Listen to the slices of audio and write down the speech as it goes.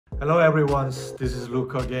Hello everyone, this is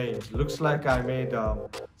Luke again. Looks like I made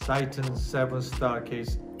Titan 7-star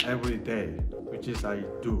case every day, which is I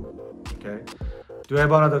do, okay? Do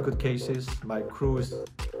have another good cases. My crew is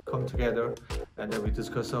come together and then we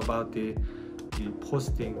discuss about the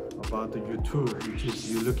posting about the YouTube, which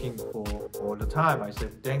is you looking for all the time. I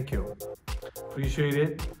said thank you, appreciate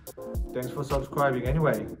it. Thanks for subscribing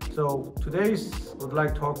anyway. So today's would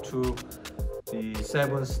like to talk to the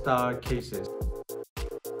 7-star cases.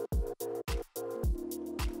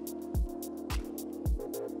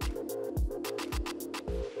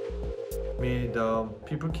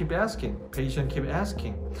 People keep asking, patients keep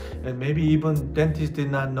asking, and maybe even dentists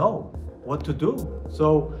did not know what to do.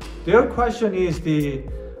 So their question is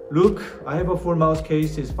look, I have a full mouth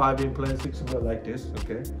case, is 5 implants, 6 implants like this,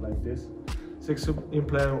 okay, like this. 6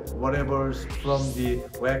 implant, whatever's from the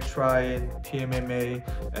wax trying, PMMA,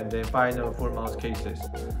 and then final full mouth cases.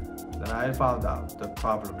 Then I found out the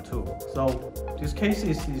problem too. So this case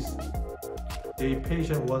is the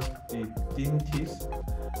patient wants the thin teeth,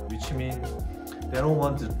 which means they don't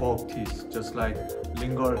want the bulk teeth, just like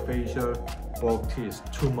lingual, facial, bulk teeth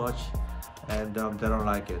too much, and they don't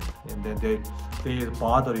like it. And then they are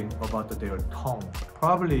bothering about their tongue.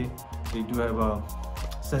 Probably they do have a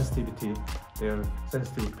sensitivity. They're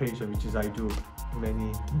sensitive patient, which is I do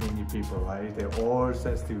many people, right? They're all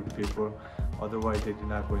sensitive people. Otherwise, they're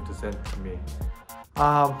not going to send to me.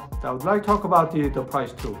 I would like to talk about the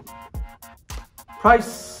price too.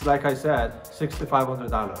 Price, like I said,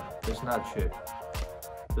 $6,500. It's not cheap.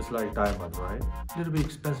 Just like diamond, right? A little bit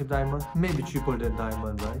expensive diamond, maybe cheaper than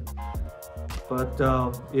diamond, right?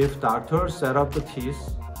 But if doctor set up the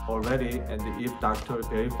teeth already, and if doctor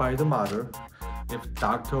verify the model, if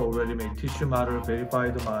doctor already made tissue model, verify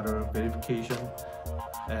the model, verification,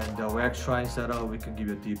 and the wax trying setup, we can give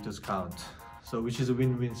you a deep discount. So which is a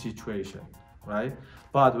win-win situation, right?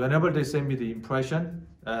 But whenever they send me the impression,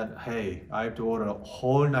 and hey, I have to order a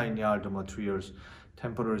whole 9 yard of materials,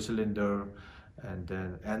 temporary cylinder, and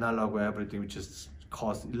then analog everything, which is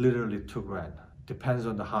cost literally $2,000. Depends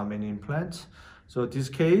on how many implants. So this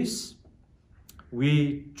case,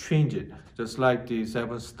 we change it, just like the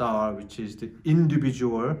 7-star, which is the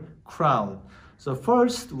individual crown. So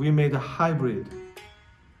first, we made a hybrid.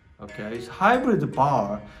 Okay, so hybrid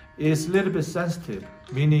bar is a little bit sensitive,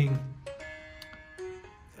 meaning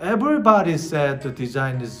everybody said the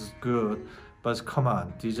design is good, but come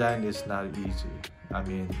on, design is not easy. I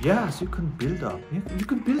mean, yes, you can build up. You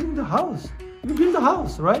can build in the house. You can build the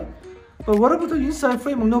house, right? But what about the inside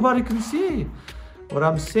frame? Nobody can see. What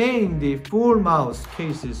I'm saying, the full mouth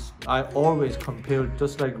cases, I always compare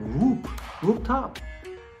just like rooftop,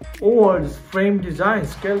 or this frame design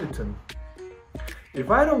skeleton. If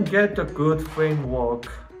I don't get the good framework,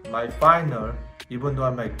 my final, even though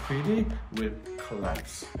I make pretty, will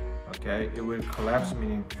collapse. Okay, it will collapse,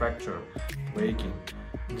 meaning fracture, breaking.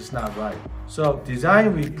 It's not right. So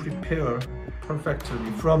design we prepare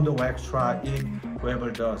perfectly from the wax try in whoever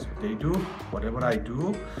does. They do whatever I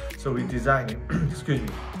do. So we design it. Excuse me.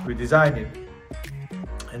 We design it,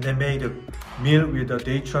 and then made a mill with a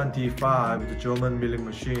Daytron D5 with the German milling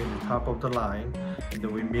machine, the top of the line, and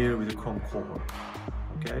then we mill with the chrome core.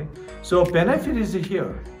 Okay. So benefit is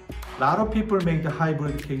here. A lot of people make the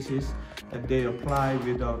hybrid cases and they apply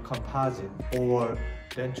with a composite or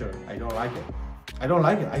denture. I don't like it. I don't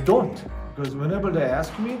like it. I don't. Because whenever they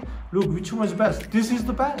ask me, look, which one is best? This is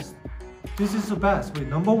the best. This is the best. Wait,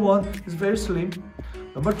 number one is very slim.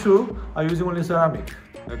 Number two, I'm using only ceramic.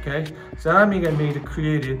 Okay? Ceramic I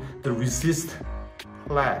created the resist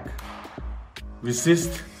plaque.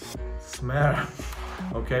 Resist smell.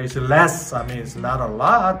 Okay, it's less, I mean, it's not a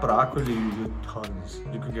lot, but actually you get tons.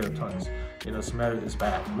 You can get tons. You know, smell is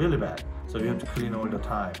bad, really bad. So you have to clean all the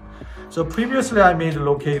time. So previously I made a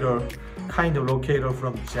locator, kind of locator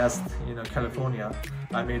from just, California.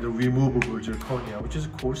 I made a removable zirconia, which is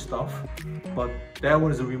cool stuff. But that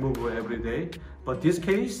one is removable every day. But this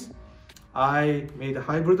case, I made a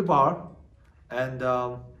hybrid bar,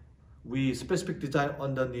 and we specific design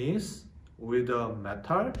underneath with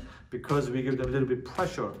metal, because we give them a little bit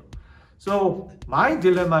pressure. So my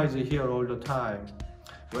dilemma is here all the time.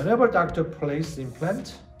 Whenever doctor places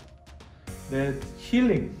implant, the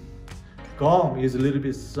healing gum is a little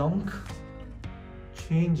bit sunk,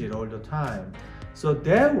 change it all the time. So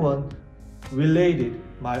that one related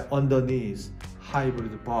my underneath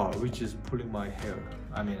hybrid bar, which is pulling my hair.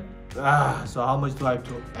 I mean, so how much do I have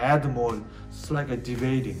to add more? It's like a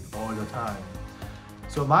debating all the time.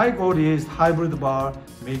 So my goal is hybrid bar,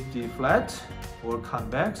 make the flat or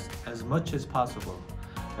convex as much as possible.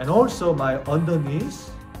 And also my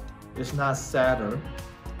underneath is not saddle.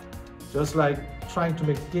 Just like trying to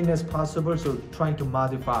make thin as possible, so trying to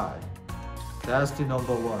modify. That's the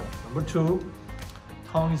number one. Number two,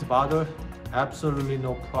 tongue is bothered. Absolutely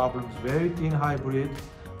no problems. Very thin hybrid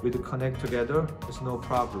with the connect together, it's no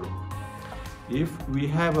problem. If we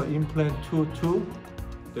have an implant tooth,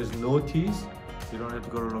 there's no teeth, you don't have to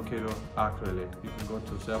go to locator acrylic. You can go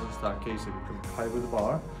to 7-star case, you can play with the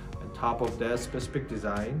bar and top of that specific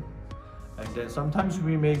design. And then sometimes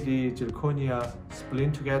we make the zirconia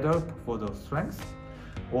splint together for the strength,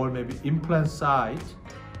 or maybe implant side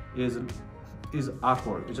is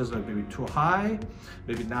awkward. It's just like maybe too high,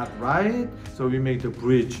 maybe not right. So we make the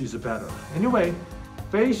bridge is better. Anyway,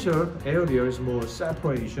 facial area is more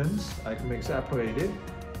separations. I can make separated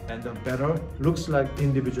and then better looks like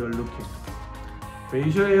individual looking.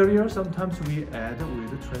 Facial area, sometimes we add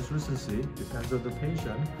with translucency, depends on the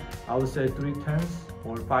patient. I would say 3/10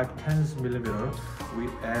 or 5/10 millimeter. We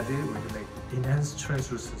add it with make enhanced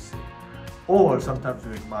translucency. Or sometimes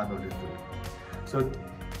we make monolithic. So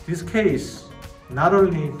this case, not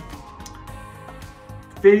only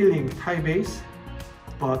failing Thai base,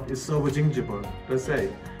 but it's subgingival. Let's say,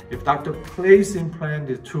 if doctor place implant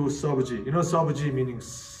is to subg, you know subg meaning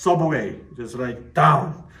subway, just like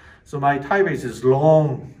down. So my Thai base is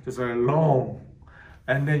long, just like long.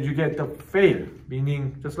 And then you get the fail,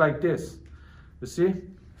 meaning just like this. You see?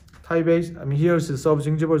 Thai base, I mean here's the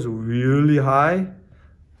subgingival is really high.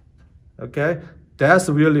 Okay? That's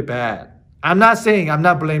really bad. I'm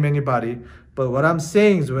not blaming anybody, but what I'm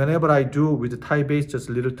saying is whenever I do with the Thai base, just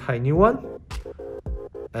a little tiny one,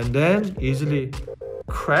 and then easily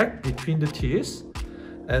crack between the teeth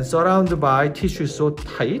and surrounded by tissue so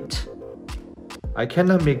tight, I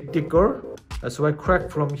cannot make thicker. That's why crack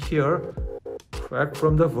from here, crack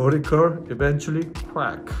from the vertical, eventually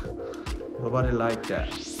crack. Nobody like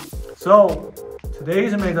that. So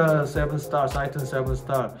today's made a 7-star, Titan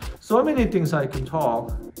 7-star. So many things I can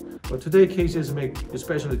talk, but today cases make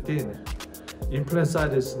especially thin. Implant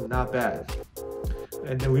side is not bad.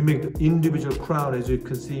 And then we make the individual crown, as you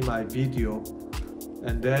can see in my video,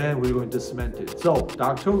 and then we're going to cement it. So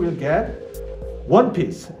doctor will get one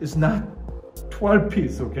piece. It's not 12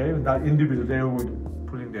 piece, okay? Not individual. They will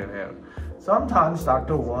pulling their hair. Sometimes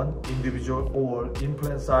doctor want individual or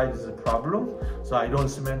implant side is a problem, so I don't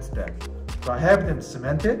cement them. So I have them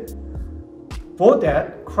cemented. For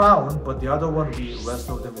that crown, but the other one, the rest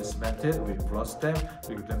of them is cemented. We brush them,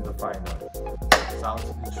 we give them the final. Sounds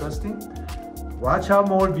interesting? Watch out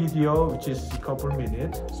more video, which is a couple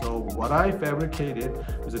minutes. So what I fabricated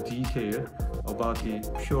is a detail about the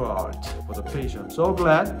pure art for the patient. So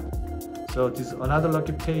glad. So this is another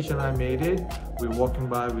lucky patient I made it. We're walking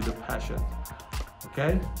by with a passion.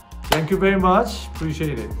 Okay? Thank you very much.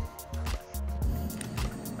 Appreciate it.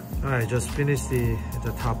 Alright, just finished the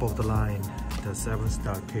top of the line, the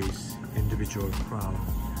 7-star case, individual crown,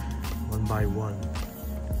 one by one.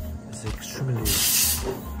 It's extremely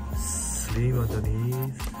slim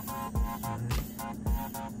underneath.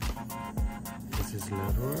 This is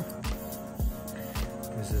leather.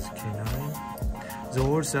 This is canine. It's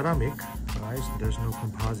all ceramic, right? So there's no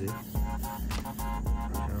composite.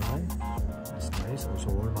 Alright, that's nice. Also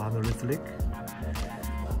all monolithic.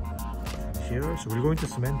 Here, so we're going to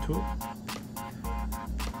cement too.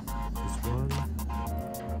 This one.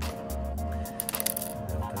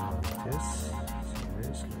 And this.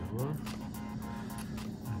 Sorry, slower.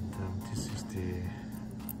 And this is the.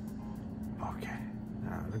 Okay.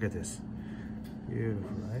 Now look at this.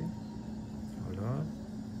 Beautiful, right? Hold on.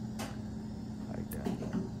 Like that.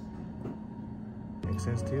 Make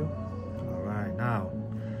sense to you? Alright, now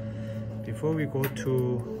before we go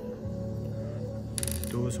to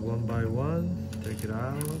those one by one, take it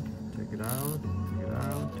out, take it out, take it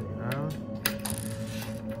out, take it out.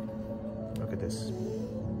 Look at this.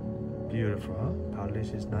 Beautiful, huh? Polish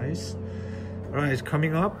is nice. Alright, it's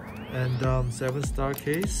coming up, and 7-star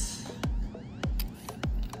case.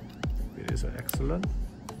 It is excellent.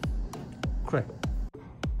 Crack.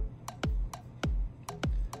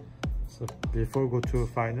 So before we go to a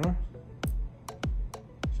final,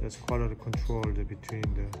 just quality control between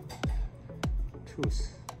the tooth,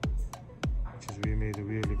 which is we made a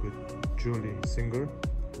really good jewelry singer.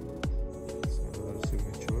 It's another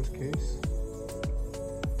signature case.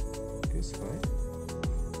 This right.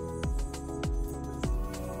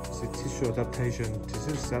 See, tissue adaptation. This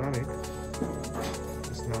is ceramic.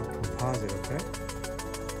 It's not composite. Okay.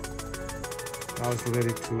 Now it's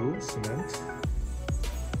ready to cement.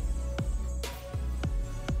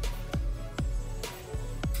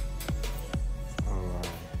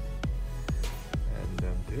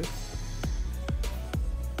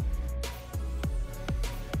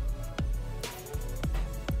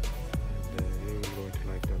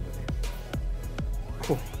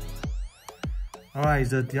 Cool. All right,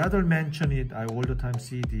 the other mention it, I all the time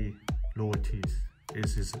see the lower teeth.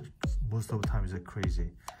 Is most of the time is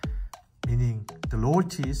crazy. Meaning the lower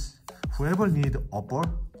teeth, whoever need upper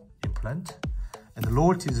implant, and the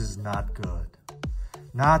lower teeth is not good.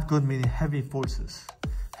 Not good meaning heavy forces.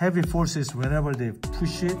 Heavy forces, whenever they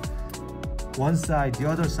push it, one side, the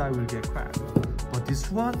other side will get cracked. But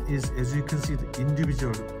this one is, as you can see, the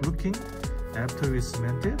individual looking after we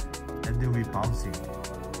cement it, and then we bounce it.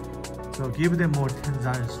 So give them more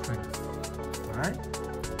tensile strength. Alright?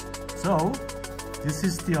 So this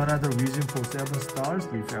is the another reason for 7 stars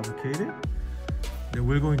we fabricated. Then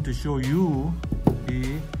we're going to show you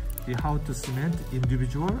the how to cement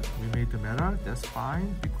individual. We made the metal, that's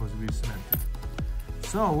fine because we cemented.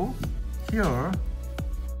 So here,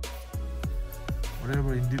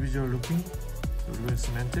 whatever individual looking, so we're going to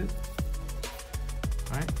cement it,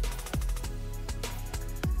 right?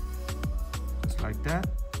 Just like that.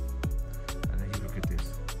 And then you look at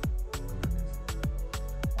this.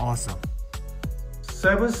 Awesome.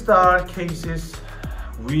 7-star cases,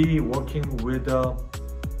 we working with the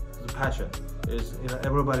passion. Is, you know,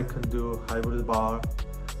 everybody can do hybrid bar,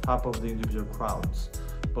 top of the individual crowns,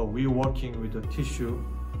 but we working with the tissue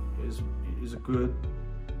is a good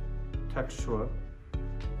texture,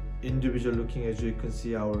 individual looking, as you can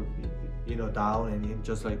see our, you know, down and in,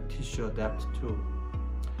 just like tissue depth too.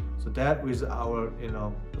 So that is our, you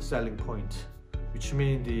know, selling point, which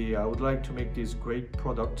means I would like to make this great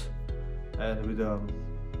product, and with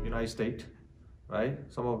United States, right?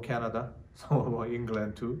 Some of Canada, some of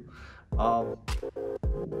England too.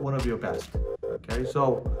 One of your best. Okay,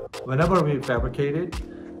 so whenever we fabricate it,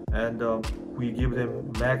 and we give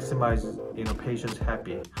them maximize, you know, patients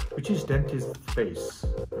happy, which is dentist face.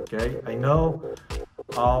 Okay, I know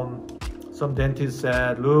some dentists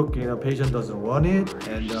said, look, you know, patient doesn't want it,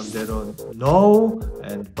 and they don't know,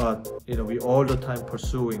 but you know, we all the time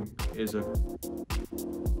pursuing is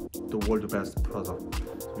the world best product,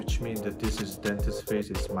 which means that this is dentist face,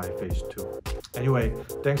 is my face too. Anyway,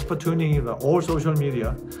 thanks for tuning in all social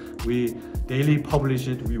media. We daily publish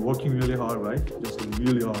it. We're working really hard, right? Just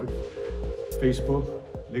really hard. Facebook,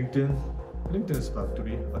 LinkedIn is about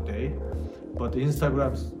 3 a day, but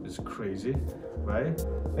Instagram is crazy, right?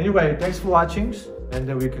 Anyway, thanks for watching, and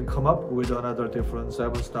then we can come up with another different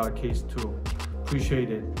 7-star case too. Appreciate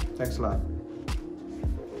it. Thanks a lot.